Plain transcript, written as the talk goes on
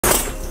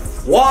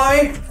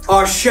Why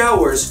are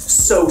showers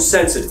so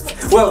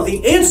sensitive? Well,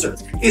 the answer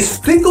is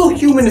fickle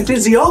human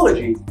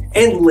physiology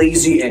and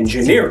lazy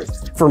engineering.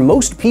 For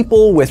most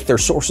people with their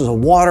sources of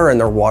water and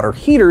their water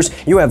heaters,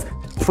 you have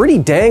pretty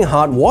dang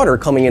hot water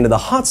coming into the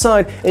hot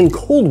side and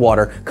cold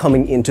water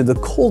coming into the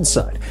cold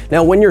side.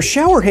 Now, when your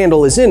shower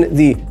handle is in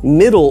the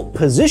middle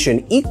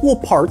position, equal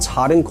parts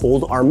hot and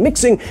cold are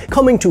mixing,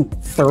 coming to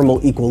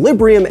thermal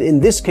equilibrium, in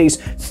this case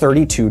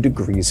 32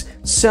 degrees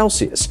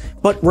Celsius.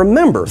 But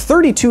remember,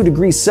 32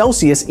 degrees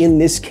Celsius in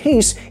this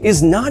case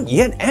is not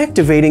yet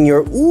activating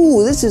your,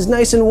 ooh, this is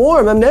nice and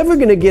warm, I'm never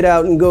gonna get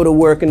out and go to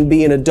work and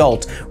be an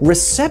adult,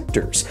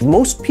 receptors.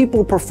 Most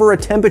people prefer a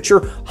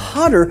temperature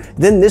hotter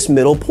than this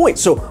middle point.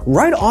 So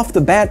right off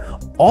the bat,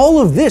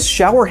 all of this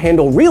shower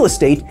handle real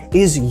estate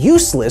is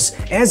useless,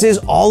 as is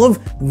all of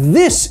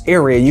this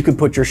area you could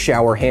put your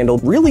shower handle.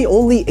 Really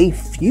only a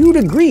few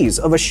degrees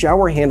of a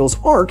shower handle's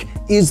arc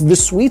is the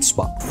sweet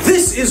spot.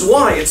 This is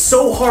why it's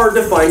so hard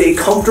to find a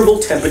comfortable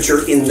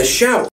temperature in the shower.